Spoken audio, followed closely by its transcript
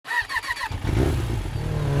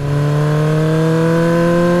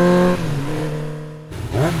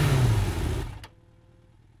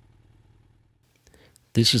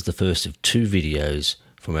This is the first of 2 videos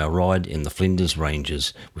from our ride in the Flinders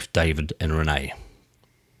Ranges with David and Renee.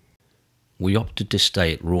 We opted to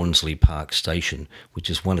stay at Rawnsley Park Station,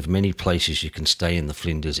 which is one of many places you can stay in the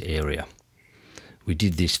Flinders area. We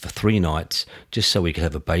did this for 3 nights just so we could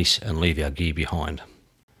have a base and leave our gear behind.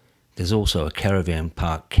 There's also a caravan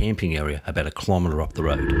park camping area about 1 kilometre up the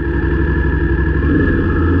road.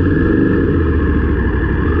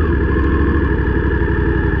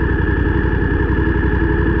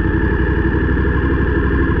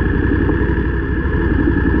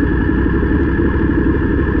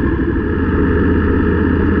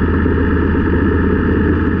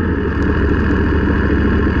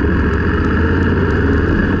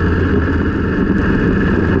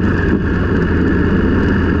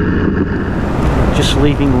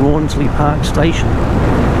 Leaving Rawnsley Park Station.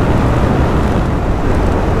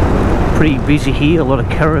 Pretty busy here, a lot of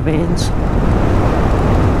caravans.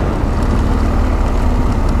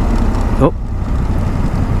 Oh.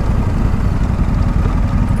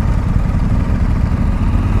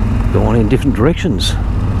 Going in different directions.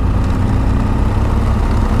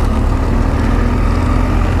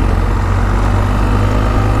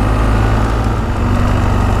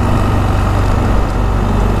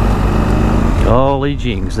 Holy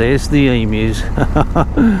jinks, there's the emus.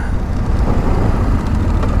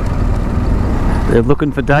 They're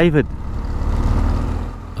looking for David.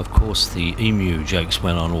 Of course, the emu jokes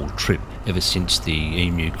went on all trip ever since the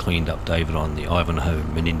emu cleaned up David on the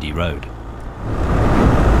Ivanhoe-Menindee Road.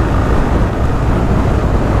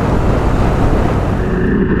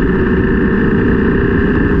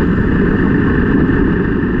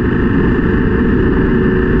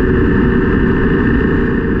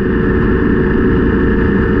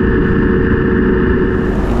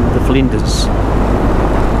 Flinders.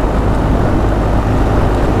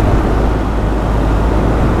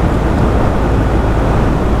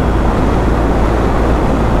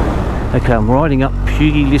 Okay, I'm riding up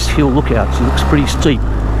Pugilist Hill Lookouts. It looks pretty steep. I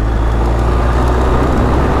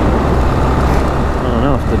don't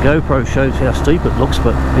know if the GoPro shows how steep it looks,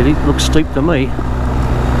 but it looks steep to me.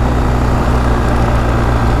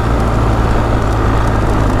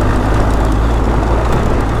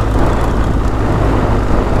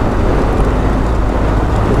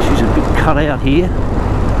 Cut out here.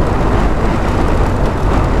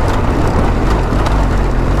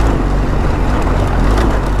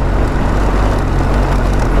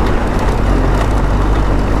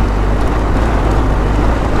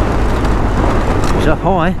 She's up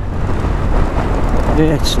high.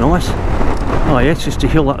 Yeah, it's nice. Oh yeah, it's just a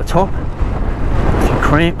hill at the top. A few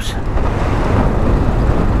cramps.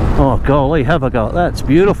 Oh golly, have a go at that. It's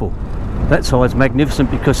beautiful. That side's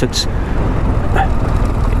magnificent because it's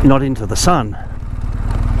not into the sun.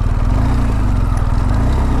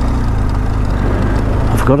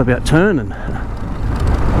 I forgot about turning.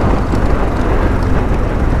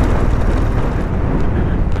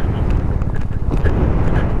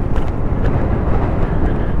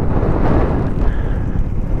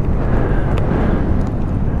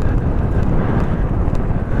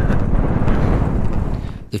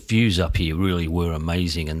 The views up here really were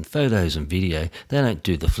amazing, and photos and video, they don't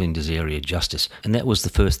do the Flinders area justice, and that was the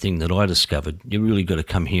first thing that I discovered. You really got to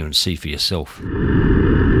come here and see for yourself.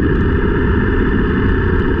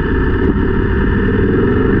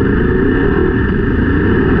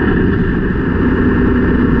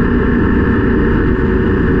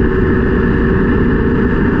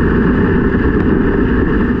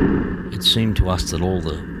 It seemed to us that all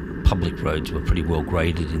the public roads were pretty well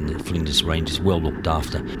graded in the Flinders Ranges, well looked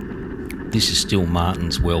after. This is still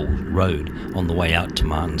Martin's Well Road on the way out to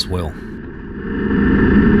Martin's Well.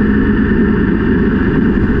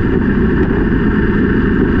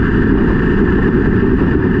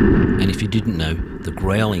 And if you didn't know, the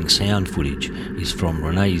growling sound footage is from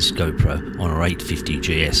Renee's GoPro on her 850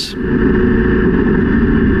 GS.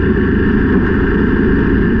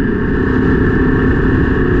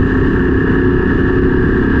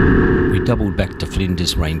 Doubled back to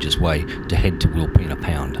Flinders Ranges Way to head to Wilpena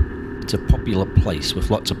Pound. It's a popular place with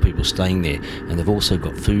lots of people staying there, and they've also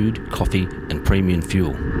got food, coffee and premium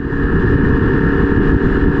fuel.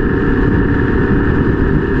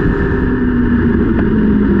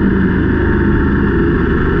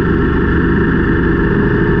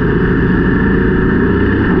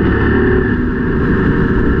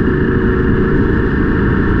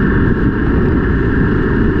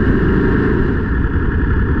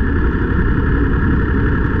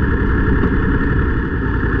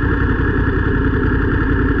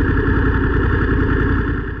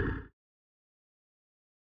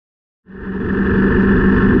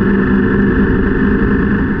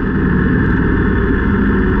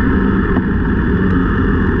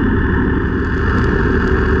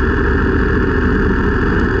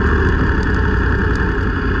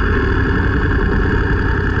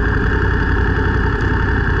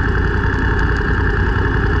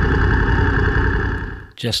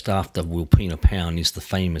 just after Wilpena Pound is the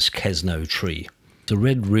famous Casno tree. The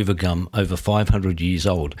red river gum, over 500 years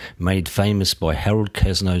old, made famous by Harold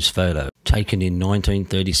Casno's photo, taken in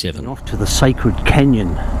 1937. Off to the Sacred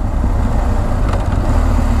Canyon.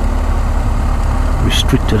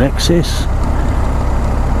 Restricted access.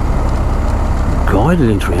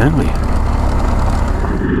 Guided entry only.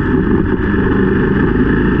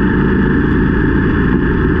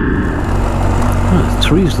 Oh, the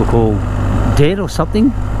trees look all dead or something.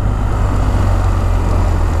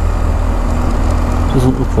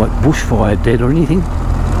 Doesn't look like bushfire dead or anything.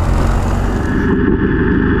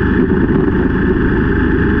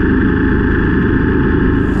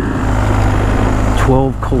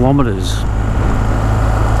 Kilometres.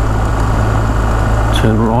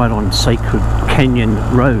 Turn right on Sacred Canyon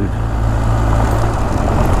Road.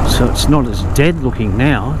 So it's not as dead looking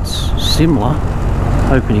now, it's similar,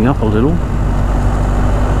 opening up a little.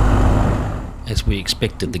 As we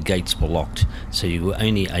expected, the gates were locked, so you were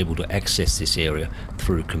only able to access this area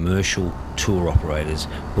through commercial tour operators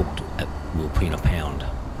booked at Wilpena Pound.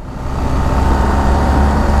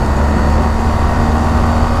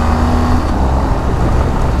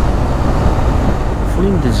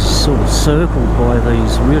 Flinders is sort of circled by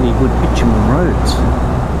these really good bitumen roads.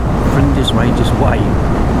 Flinders Ranges Way.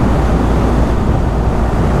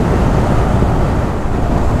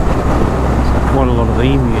 Quite a lot of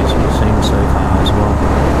emus we've seen so far as well.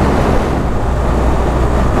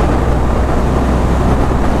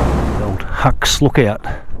 The old Huck's Lookout.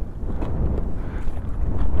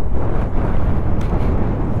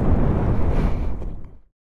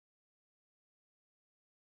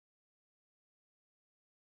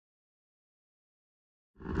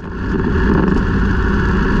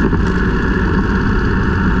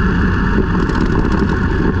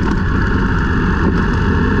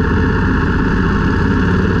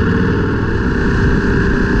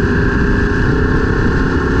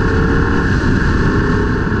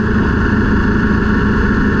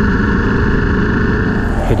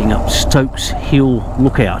 Heading up Stokes Hill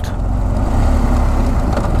Lookout.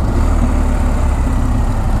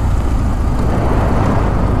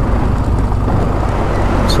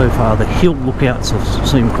 So far the hill lookouts have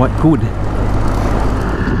seemed quite good.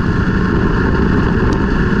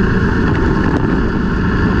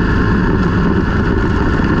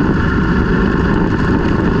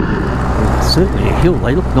 It's certainly a hill,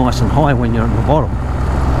 they look nice and high when you're at the bottom.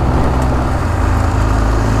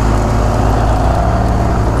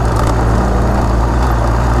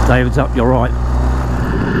 David's up your right.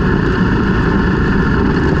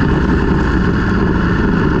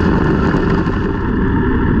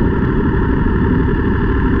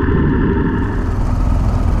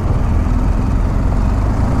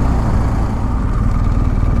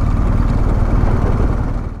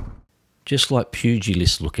 Just like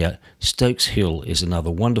Pugilist Lookout, Stokes Hill is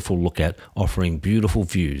another wonderful lookout offering beautiful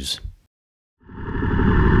views.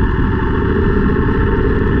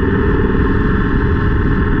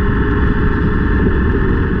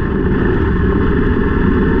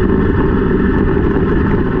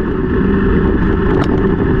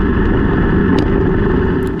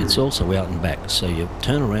 It's also out and back, so you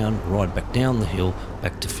turn around, ride back down the hill,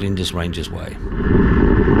 back to Flinders Ranges Way.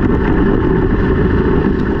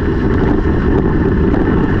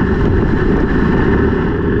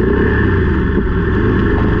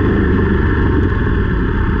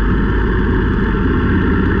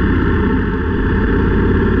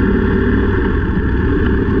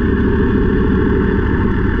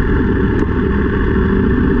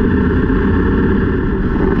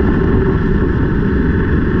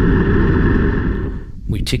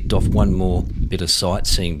 Ticked off one more bit of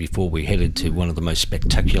sightseeing before we headed to one of the most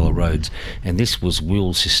spectacular roads, and this was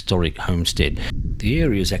Will's historic homestead. The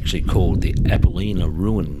area is actually called the Apollina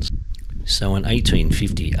Ruins. So in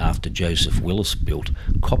 1850, after Joseph Willis built,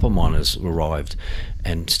 copper miners arrived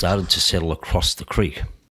and started to settle across the creek.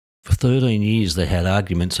 For 13 years they had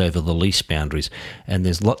arguments over the lease boundaries, and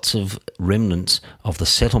there's lots of remnants of the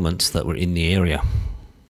settlements that were in the area.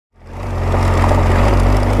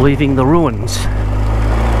 Leaving the ruins.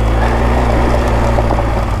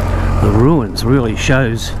 The ruins really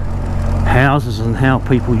shows houses and how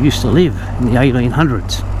people used to live in the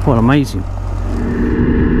 1800s. Quite amazing.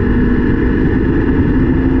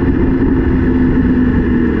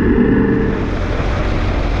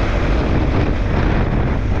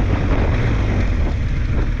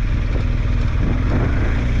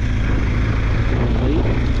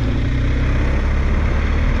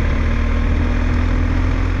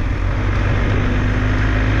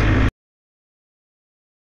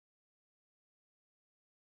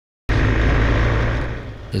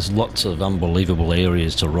 There's lots of unbelievable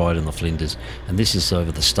areas to ride in the Flinders, and this is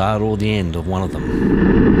either the start or the end of one of them.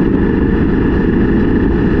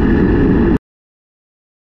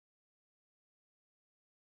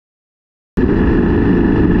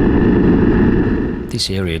 This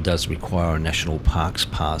area does require a National Parks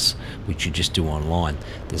Pass, which you just do online.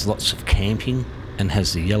 There's lots of camping and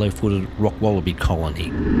has the yellow-footed rock wallaby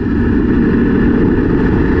colony.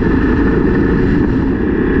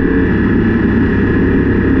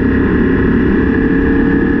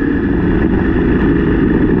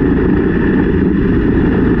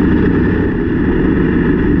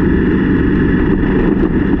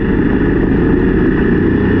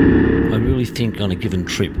 On a given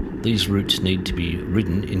trip, these routes need to be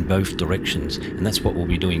ridden in both directions, and that's what we'll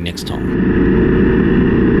be doing next time.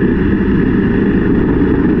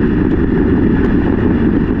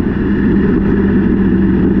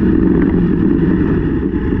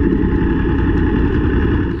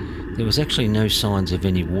 There was actually no signs of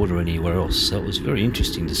any water anywhere else, so it was very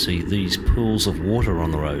interesting to see these pools of water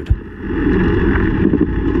on the road.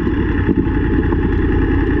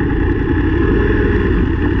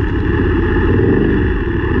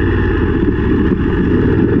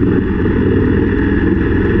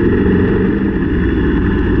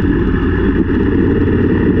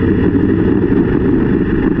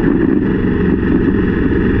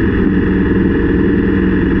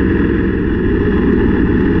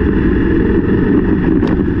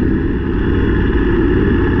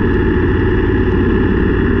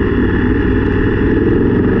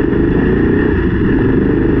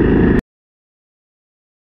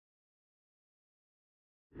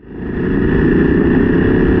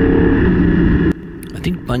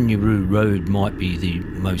 Bunyaroo Road might be the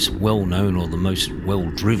most well-known or the most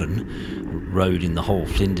well-driven road in the whole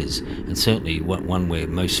Flinders, and certainly one where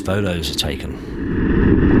most photos are taken.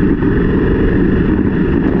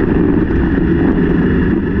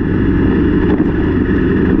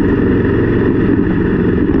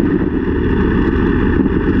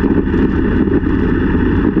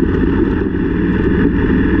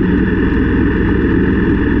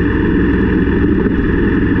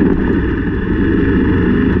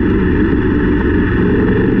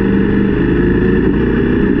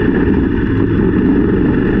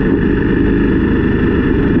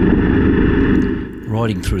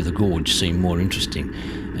 Riding through the gorge seemed more interesting,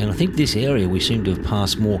 and I think this area we seem to have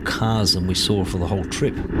passed more cars than we saw for the whole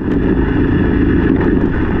trip.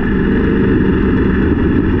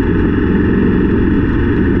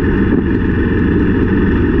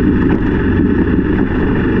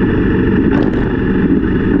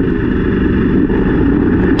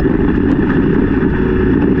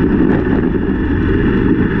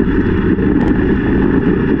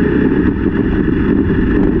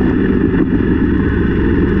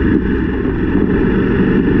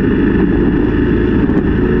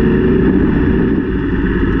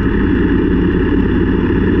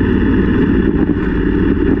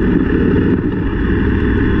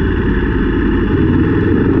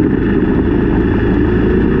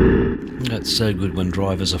 It's so good when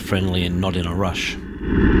drivers are friendly and not in a rush.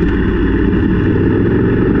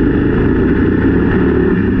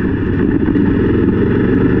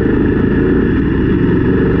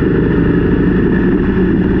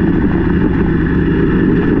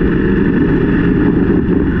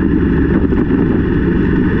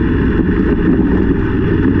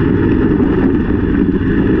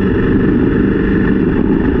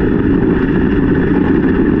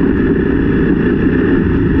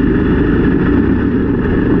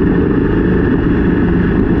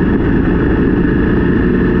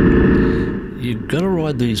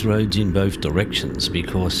 These roads in both directions,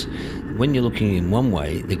 because when you're looking in one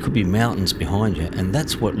way there could be mountains behind you, and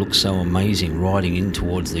that's what looks so amazing, riding in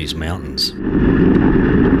towards these mountains.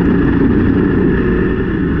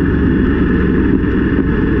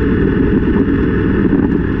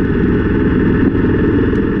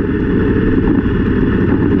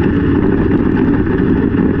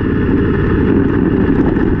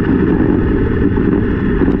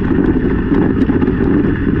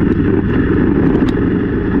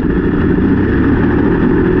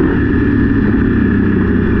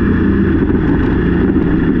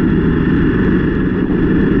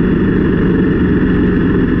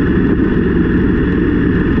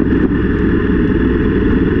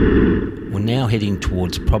 Heading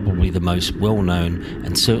towards probably the most well-known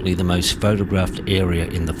and certainly the most photographed area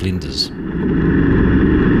in the Flinders.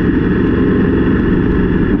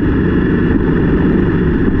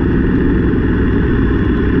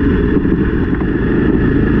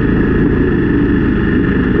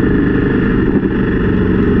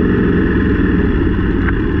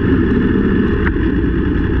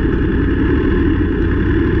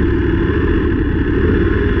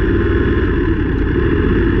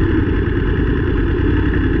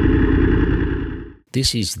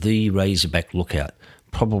 This is the Razorback Lookout,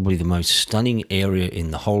 probably the most stunning area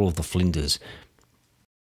in the whole of the Flinders.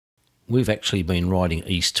 We've actually been riding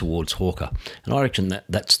east towards Hawker, and I reckon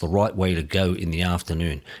that's the right way to go in the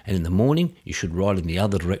afternoon, and in the morning you should ride in the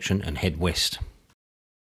other direction and head west.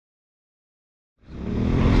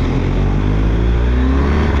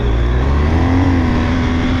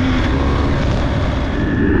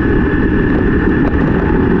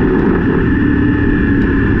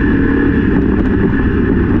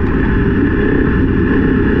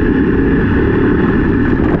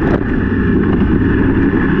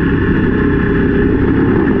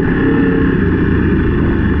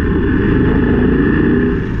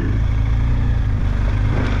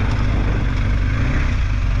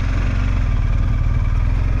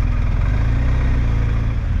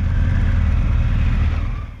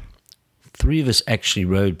 Three of us actually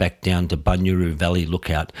rode back down to Bunyaroo Valley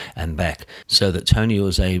Lookout and back, so that Tony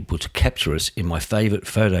was able to capture us in my favourite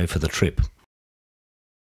photo for the trip.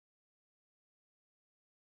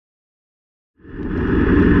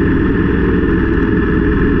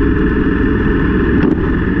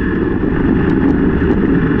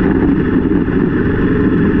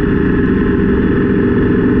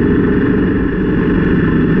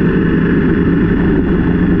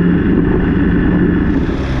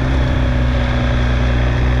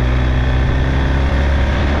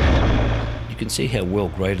 See how well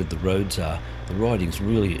graded the roads are. The riding's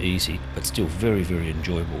really easy, but still very, very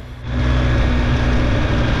enjoyable.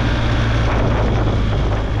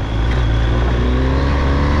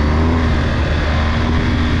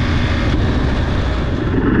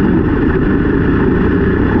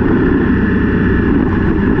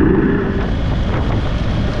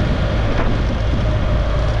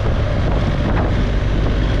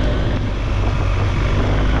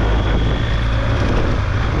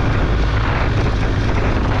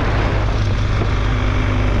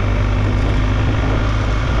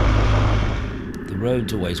 The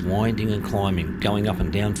road's always winding and climbing, going up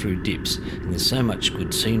and down through dips, and there's so much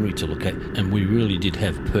good scenery to look at, and we really did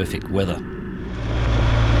have perfect weather.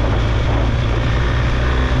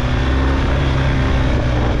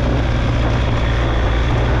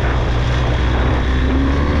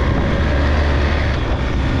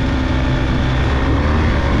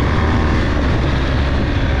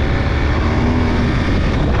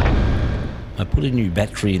 I put a new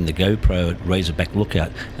battery in the GoPro at Razorback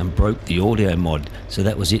Lookout and broke the audio mod, so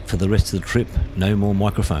that was it for the rest of the trip. No more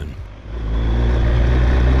microphone.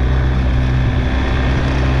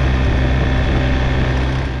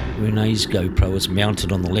 Renee's GoPro is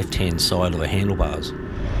mounted on the left hand side of the handlebars.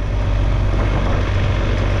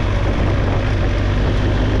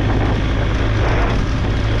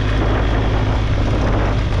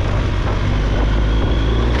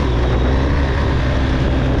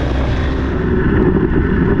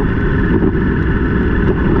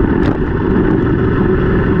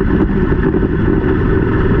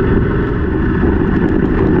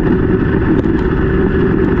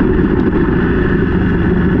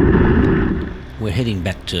 Heading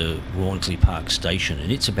back to Rawnsley Park Station,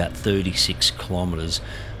 and it's about 36 kilometres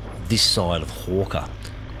this side of Hawker.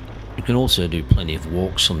 You can also do plenty of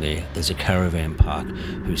walks from there. There's a caravan park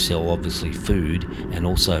who sell obviously food and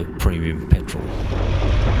also premium petrol.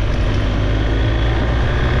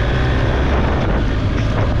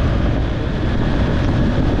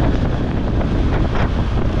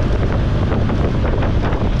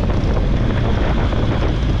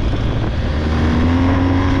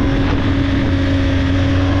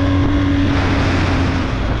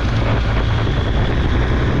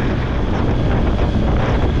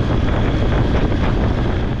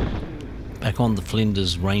 Back on the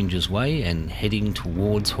Flinders Ranges way and heading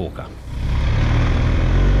towards Hawker.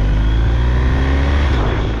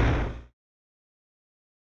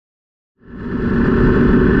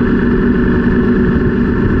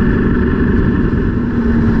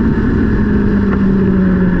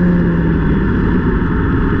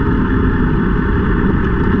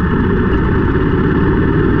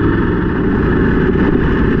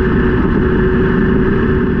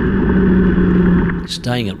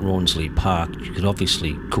 Staying at Rawnsley Park, you could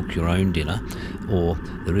obviously cook your own dinner, or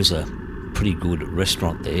there is a pretty good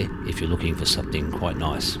restaurant there if you're looking for something quite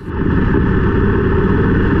nice.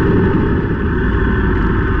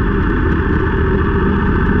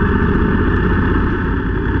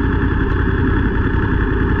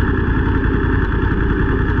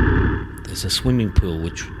 There's a swimming pool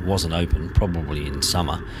which wasn't open, probably in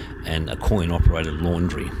summer, and a coin-operated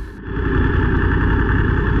laundry.